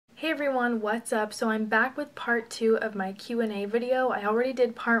Hey everyone, what's up? So I'm back with part 2 of my Q&A video. I already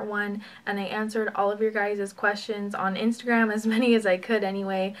did part 1 and I answered all of your guys' questions on Instagram, as many as I could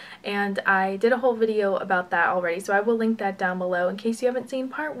anyway, and I did a whole video about that already, so I will link that down below in case you haven't seen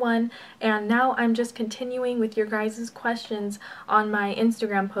part 1. And now I'm just continuing with your guys' questions on my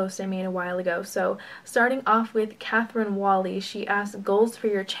Instagram post I made a while ago. So starting off with Catherine Wally, she asked goals for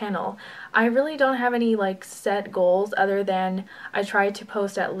your channel. I really don't have any like set goals other than I try to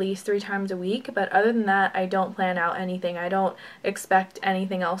post at least 3 times a week, but other than that I don't plan out anything. I don't expect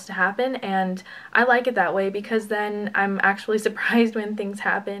anything else to happen, and I like it that way because then I'm actually surprised when things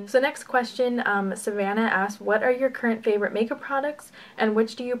happen. So next question, Savannah asked, what are your current favorite makeup products and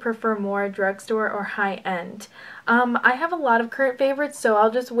which do you prefer more, drugstore or high-end? I have a lot of current favorites, so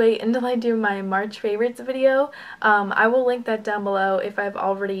I'll just wait until I do my March favorites video. I will link that down below if I've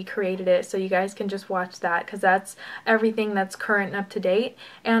already created it, so you guys can just watch that because that's everything that's current and up to date.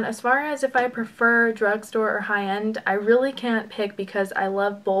 And as far as if I prefer drugstore or high-end, I really can't pick because I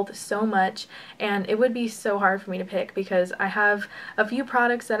love both so much, and it would be so hard for me to pick because I have a few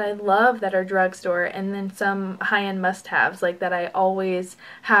products that I love that are drugstore and then some high-end must-haves like that I always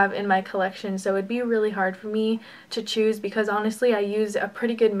have in my collection, so it'd be really hard for me to choose because honestly I use a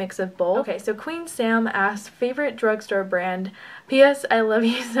pretty good mix of both. Okay, so Queen Sam asked favorite drugstore brand. P.S. I love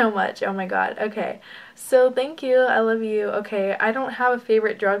you so much. Oh my god. Okay, so thank you. I love you. Okay, I don't have a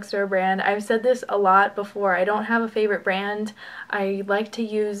favorite drugstore brand. I've said this a lot before. I don't have a favorite brand. I like to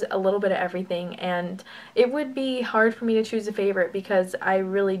use a little bit of everything, and it would be hard for me to choose a favorite because I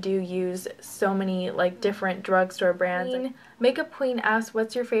really do use so many like different drugstore brands. Makeup Queen asked,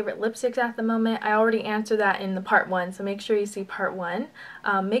 what's your favorite lipsticks at the moment? I already answered that in the part 1, so make sure you see part 1.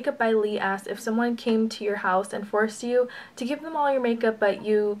 Makeup by Lee asked, if someone came to your house and forced you to give them all your makeup but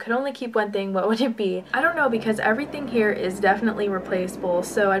you could only keep one thing, what would it be? I don't know because everything here is definitely replaceable,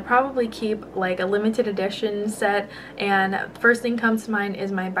 so I'd probably keep like a limited edition set, and first thing comes to mind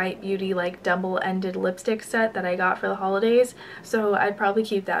is my Bite Beauty like double-ended lipstick set that I got for the holidays, so I'd probably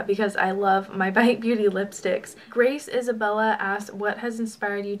keep that because I love my Bite Beauty lipsticks. Grace Isabella asked, what has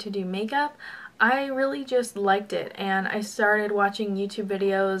inspired you to do makeup? I really just liked it, and I started watching YouTube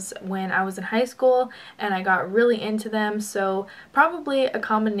videos when I was in high school and I got really into them, so probably a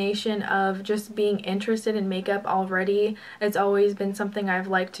combination of just being interested in makeup already. It's always been something I've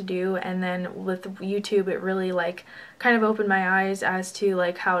liked to do, and then with YouTube it really like kind of opened my eyes as to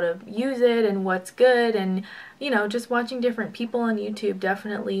like how to use it and what's good, and you know, just watching different people on YouTube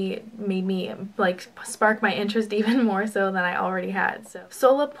definitely made me like spark my interest even more so than I already had. So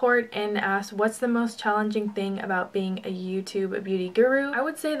Solaport and asked, what's the most challenging thing about being a YouTube beauty guru? I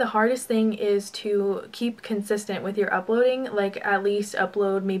would say the hardest thing is to keep consistent with your uploading, like at least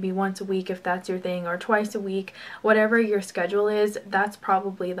upload maybe once a week if that's your thing, or twice a week, whatever your schedule is. That's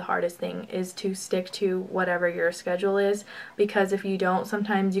probably the hardest thing, is to stick to whatever your schedule is, because if you don't,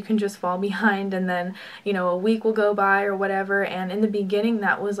 sometimes you can just fall behind and then, you know, a week will go by or whatever. And in the beginning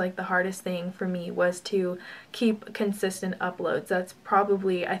that was like the hardest thing for me, was to keep consistent uploads. That's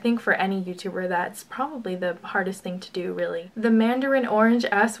probably, I think for any YouTuber, that's probably the hardest thing to do, really. The Mandarin Orange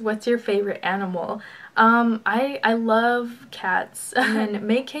asks, what's your favorite animal? I love cats. And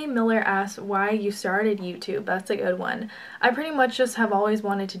May K. Miller asks, why you started YouTube? That's a good one. I pretty much just have always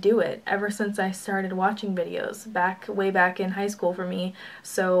wanted to do it ever since I started watching videos way back in high school for me,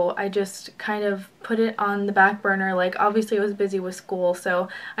 so I just kind of put it on the back burner. Like obviously I was busy with school, so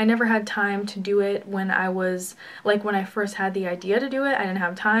I never had time to do it when I was like, when I first had the idea to do it, I didn't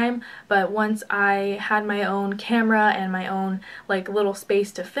have time, but once I had my own camera and my own like little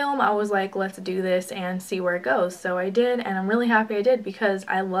space to film, I was like, let's do this and see where it goes. So I did, and I'm really happy I did because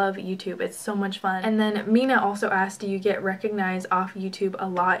I love YouTube. It's so much fun. And then Mina also asked, do you get recognized off YouTube a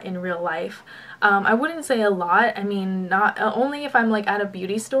lot in real life? I wouldn't say a lot. I mean, not only if I'm like at a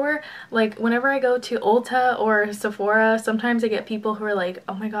beauty store. Like whenever I go to Ulta or Sephora, sometimes I get people who are like,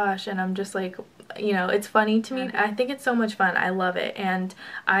 oh my gosh, and I'm just like, you know, it's funny to me. I think it's so much fun. I love it, and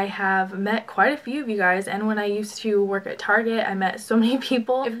I have met quite a few of you guys, and when I used to work at Target I met so many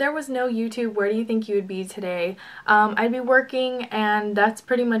people. If there was no YouTube, where do you think you would be today? I'd be working, and that's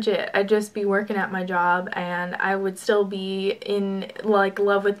pretty much it. I'd just be working at my job, and I would still be in like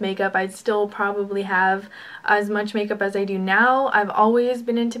love with makeup. I'd still probably have as much makeup as I do now. I've always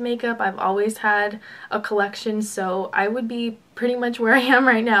been into makeup. I've always had a collection, so I would be pretty much where I am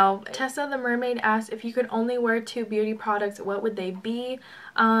right now. Tessa the Mermaid asked, if you could only wear 2 beauty products, what would they be?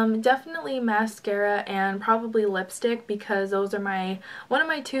 Definitely mascara and probably lipstick, because those are one of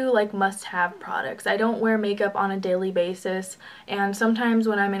my two like must-have products. I don't wear makeup on a daily basis, and sometimes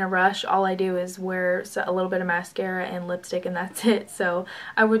when I'm in a rush all I do is wear a little bit of mascara and lipstick and that's it. So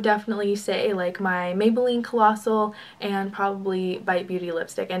I would definitely say like my Maybelline Colossal and probably Bite Beauty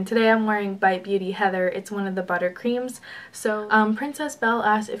lipstick. And today I'm wearing Bite Beauty Heather. It's one of the ButterCreams. So Princess Belle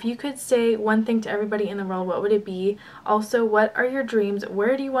asked, if you could say one thing to everybody in the world, what would it be? Also, what are your dreams?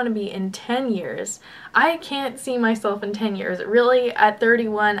 Where do you want to be in 10 years? I can't see myself in 10 years. Really, at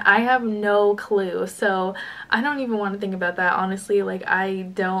 31, I have no clue. So I don't even want to think about that, honestly. Like, I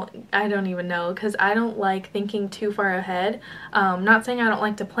don't even know, because I don't like thinking too far ahead. Not saying I don't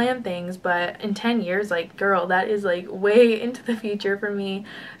like to plan things, but in 10 years, like, girl, that is like way into the future for me.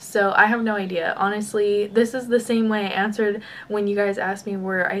 So I have no idea. Honestly, this is the same way I answered when you guys asked me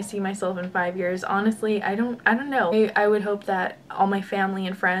where I see myself in 5 years. Honestly, I don't know. I would hope that all my family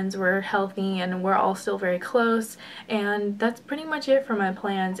and friends were healthy and we're all still very close, and that's pretty much it for my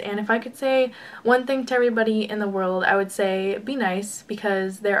plans. And if I could say one thing to everybody in the world, I would say be nice,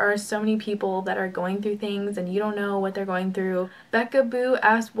 because there are so many people that are going through things and you don't know what they're going through. Becca Boo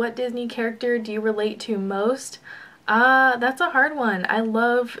asked, what Disney character do you relate to most? That's a hard one. I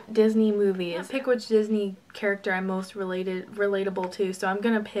love Disney movies. I can't pick which Disney character I'm most relatable to, so I'm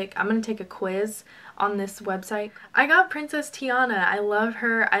gonna take a quiz on this website. I got Princess Tiana. I love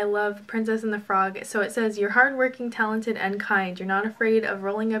her. I love Princess and the Frog. So it says, you're hardworking, talented, and kind. You're not afraid of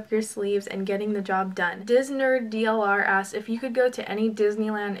rolling up your sleeves and getting the job done. Disnerd DLR asks, if you could go to any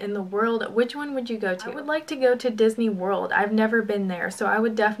Disneyland in the world, which one would you go to? I would like to go to Disney World. I've never been there, so I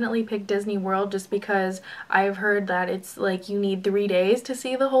would definitely pick Disney World, just because I've heard that it's like you need 3 days to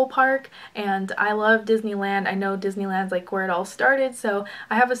see the whole park, and I love Disneyland. I know Disneyland's like where it all started, so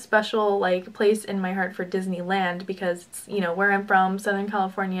I have a special like place in my heart for Disneyland, because it's, you know, where I'm from, Southern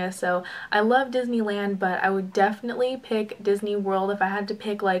California. So I love Disneyland, but I would definitely pick Disney World if I had to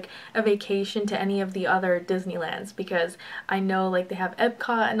pick like a vacation to any of the other Disneylands, because I know like they have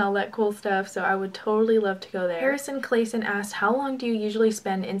Epcot and all that cool stuff, so I would totally love to go there. Harrison Clayson asked, how long do you usually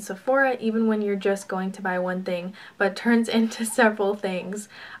spend in Sephora, even when you're just going to buy one thing but turns into several things?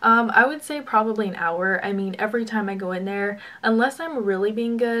 I would say probably an hour. I mean, every time I go in there, unless I'm really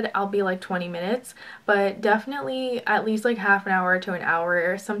being good, I'll be like 20 minutes, but definitely at least like half an hour to an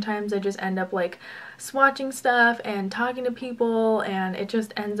hour. Sometimes I just end up like swatching stuff and talking to people, and it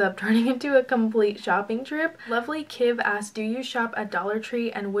just ends up turning into a complete shopping trip. Lovely Kiv asked, do you shop at Dollar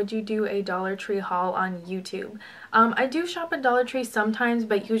Tree, and would you do a Dollar Tree haul on YouTube? I do shop at Dollar Tree sometimes,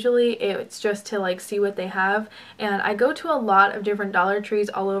 but usually it's just to like see what they have, and I go to a lot of different Dollar Trees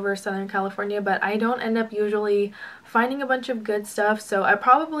all over Southern California, but I don't end up usually finding a bunch of good stuff, so I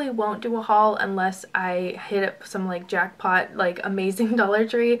probably won't do a haul unless I hit up some like jackpot like amazing Dollar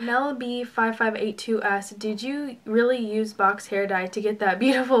Tree. Mel B5582 asked, did you really use box hair dye to get that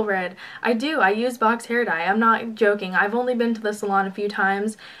beautiful red? I do. I use box hair dye. I'm not joking. I've only been to the salon a few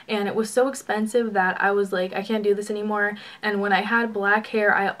times, and it was so expensive that I was like, I can't do this anymore. And when I had black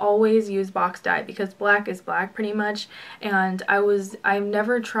hair, I always used box dye, because black is black pretty much, and I've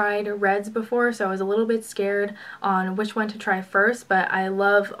never tried reds before, so I was a little bit scared on which one to try first, but I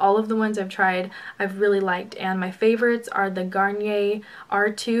love all of the ones I've tried. I've really liked, and my favorites are the Garnier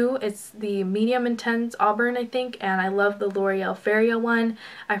R2. It's the medium intense auburn, I think, and I love the L'Oreal Feria one.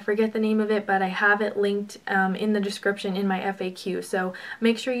 I forget the name of it, but I have it linked in the description in my FAQ, so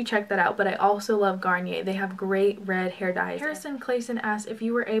make sure you check that out. But I also love Garnier. They have great red hair dyes. Harrison Clayson asked, if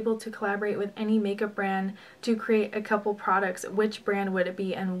you were able to collaborate with any makeup brand to create a couple products, which brand would it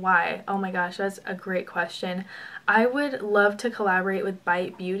be and why? Oh my gosh, that's a great question. I would love to collaborate with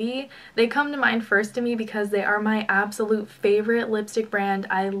Bite Beauty. They come to mind first to me because they are my absolute favorite lipstick brand.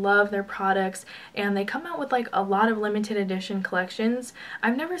 I love their products, and they come out with like a lot of limited edition collections.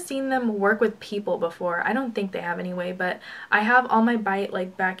 I've never seen them work with people before. I don't think they have anyway, but I have all my Bite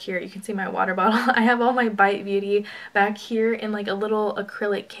like back here. You can see my water bottle. I have all my Bite Beauty back here in like a little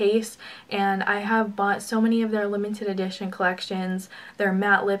acrylic case, and I have bought so many of their limited edition collections, their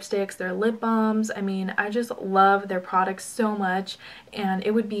matte lipsticks, their lip balms. I mean, I just love their products so much, and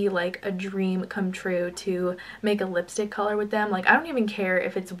it would be like a dream come true to make a lipstick color with them. Like, I don't even care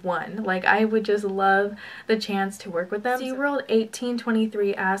if it's one. Like, I would just love the chance to work with them. SeaWorld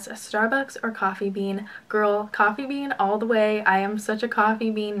 1823 asks, Starbucks or Coffee Bean? Girl, Coffee Bean all the way. I am such a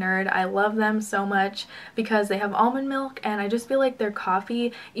Coffee Bean nerd. I love them so much because they have almond milk, and I just feel like their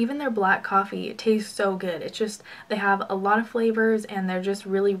coffee, even their black coffee, tastes so good. It's just, they have a lot of flavors, and they're just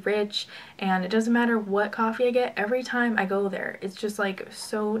really rich, and it doesn't matter what coffee I get. get every time I go there. It's just like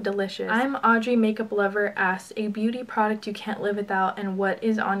so delicious. I'm Audrey Makeup Lover asked a beauty product you can't live without and what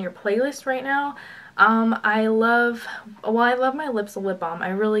is on your playlist right now. I love my Lips lip balm. I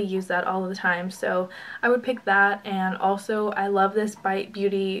really use that all the time, so I would pick that. And also I love this Bite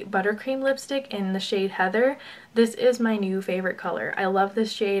Beauty Buttercream lipstick in the shade Heather. This is my new favorite color. I love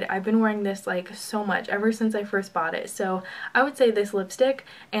this shade. I've been wearing this like so much ever since I first bought it, so I would say this lipstick.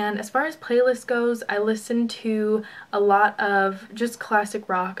 And as far as playlist goes, I listen to a lot of just classic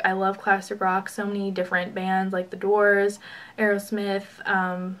rock. I love classic rock, so many different bands like The Doors,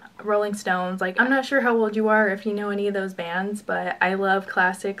 Aerosmith, Rolling Stones. Like, I'm not sure how old you are if you know any of those bands, but I love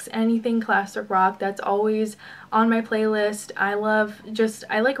classics. Anything classic rock, that's always on my playlist.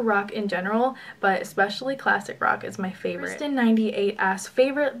 I like rock in general, but especially classic rock is my favorite. Kristen98 asked,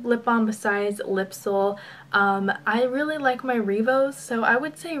 favorite lip balm besides Lipsil? I really like my Revos, so I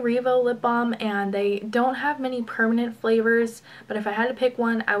would say Revo lip balm, and they don't have many permanent flavors, but if I had to pick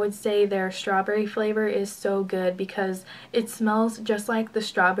one, I would say their strawberry flavor is so good because it smells just like the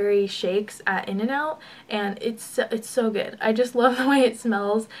strawberry shakes at In-N-Out, and it's so good. I just love the way it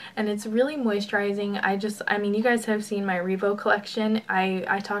smells, and it's really moisturizing. I mean, you guys have seen my Revo collection.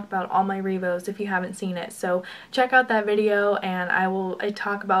 I talked about all my Revos if you haven't seen it, so check out that video, and I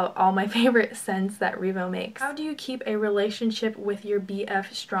talk about all my favorite scents that Revo makes. How do you keep a relationship with your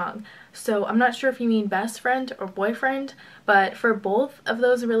BF strong? So I'm not sure if you mean best friend or boyfriend, but for both of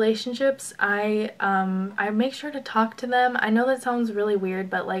those relationships, I make sure to talk to them. I know that sounds really weird,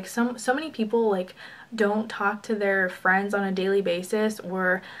 but like so many people like don't talk to their friends on a daily basis,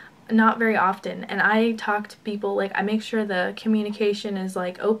 or not very often, and I talk to people, like I make sure the communication is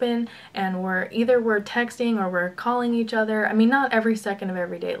like open, and we're texting or we're calling each other. I mean, not every second of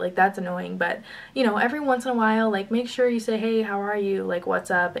every day, like that's annoying, but you know, every once in a while, like make sure you say, hey, how are you, like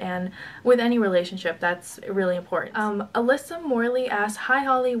what's up? And with any relationship, that's really important. Alyssa Morley asked, hi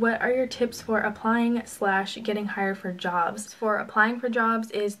Holly, what are your tips for applying / getting hired for jobs? For applying for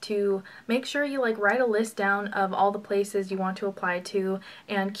jobs is to make sure you like write a list down of all the places you want to apply to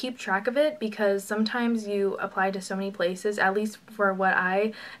and keep track of it, because sometimes you apply to so many places. At least for what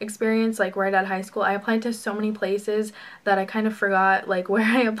I experienced, like right out of high school, I applied to so many places that I kind of forgot like where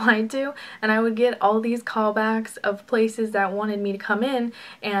I applied to, and I would get all these callbacks of places that wanted me to come in,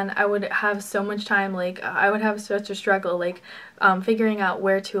 and I would have so much time, like I would have such a struggle like figuring out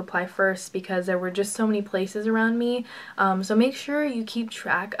where to apply first, because there were just so many places around me. So make sure you keep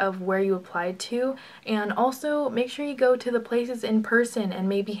track of where you applied to, and also make sure you go to the places in person and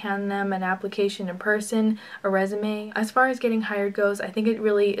maybe hand them an application in person, a resume. As far as getting hired goes, I think it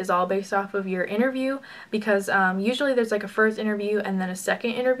really is all based off of your interview, because usually there's like a first interview and then a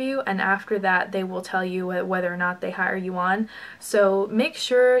second interview, and after that they will tell you whether or not they hire you on. So make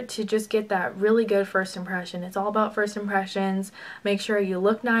sure to just get that really good first impression. It's all about first impressions. Make sure you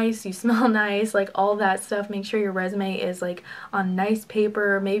look nice, you smell nice, like all that stuff. Make sure your resume is like on nice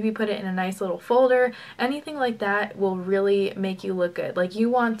paper, maybe put it in a nice little folder. Anything like that will really make you look good. Like, you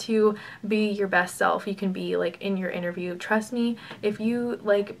want to be your best self you can be like in your interview. Trust me, if you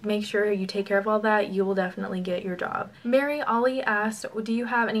like make sure you take care of all that, you will definitely get your job. Mary Ollie asked, do you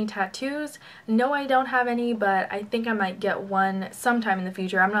have any tattoos? No, I don't have any, but I think I might get one sometime in the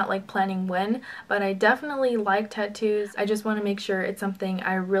future. I'm not like planning when, but I definitely like tattoos. I just want to make sure it's something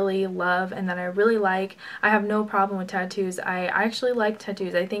I really love and that I really like. I have no problem with tattoos. I actually like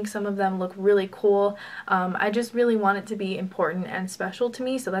tattoos. I think some of them look really cool. I just really want it to be important and special to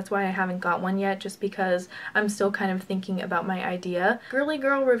me, so that's why I haven't got one yet, just because I'm still kind of thinking about my idea. Girly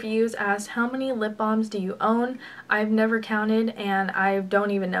Girl Reviews asked, how many lip balms do you own? I've never counted, and I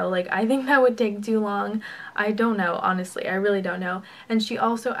don't even know. Like, I think that would take too long. I don't know, honestly. I really don't know. And she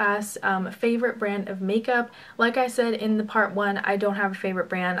also asked, favorite brand of makeup. Like I said in the part 1, I don't have a favorite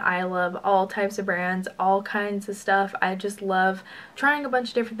brand. I love all types of brands, all kinds of stuff. I just love trying a bunch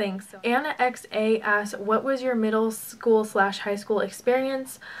of different things. So Anna XA asked, what was your middle school / high school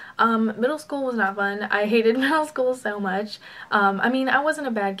experience? Middle school was not fun. I hated middle school so much. I mean, I wasn't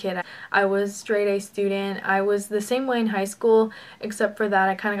a bad kid. I was straight A student. I was the same way in high school, except for that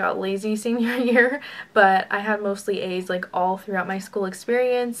I kind of got lazy senior year, but I had mostly A's like all throughout my school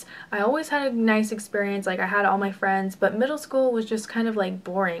experience. I always had a nice experience, like I had all my friends, but middle middle school was just kind of like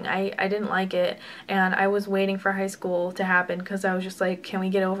boring. I didn't like it, and I was waiting for high school to happen because I was just like, can we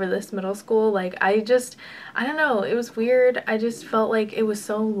get over this middle school? Like I don't know, it was weird. I just felt like it was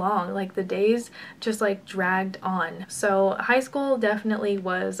so long, like the days just like dragged on. So high school definitely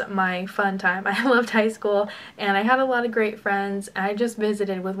was my fun time. I loved high school and I had a lot of great friends. I just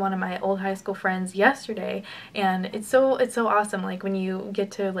visited with one of my old high school friends yesterday, and it's so awesome like when you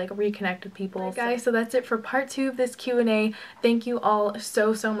get to like reconnect with people. Right, guys, so that's it for part 2 of this Q&A. Thank you all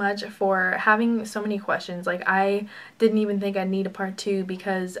so much for having so many questions. Like I didn't even think I'd need a part 2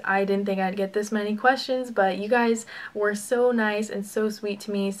 because I didn't think I'd get this many questions, but you guys were so nice and so sweet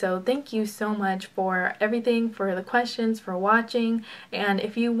to me. So thank you so much for everything, for the questions, for watching. And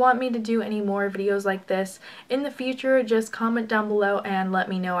if you want me to do any more videos like this in the future, just comment down below and let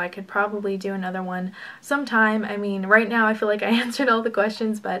me know. I could probably do another one sometime. I mean, right now I feel like I answered all the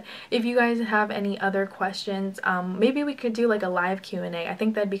questions, but if you guys have any other questions, maybe we could do like a live Q&A. I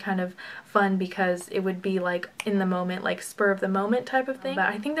think that'd be kind of fun because it would be like in the moment, like spur of the moment type of thing. But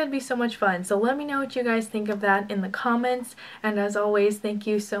I think that'd be so much fun. So let me know what you guys think of that in the comments. And as always, thank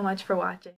you so much for watching.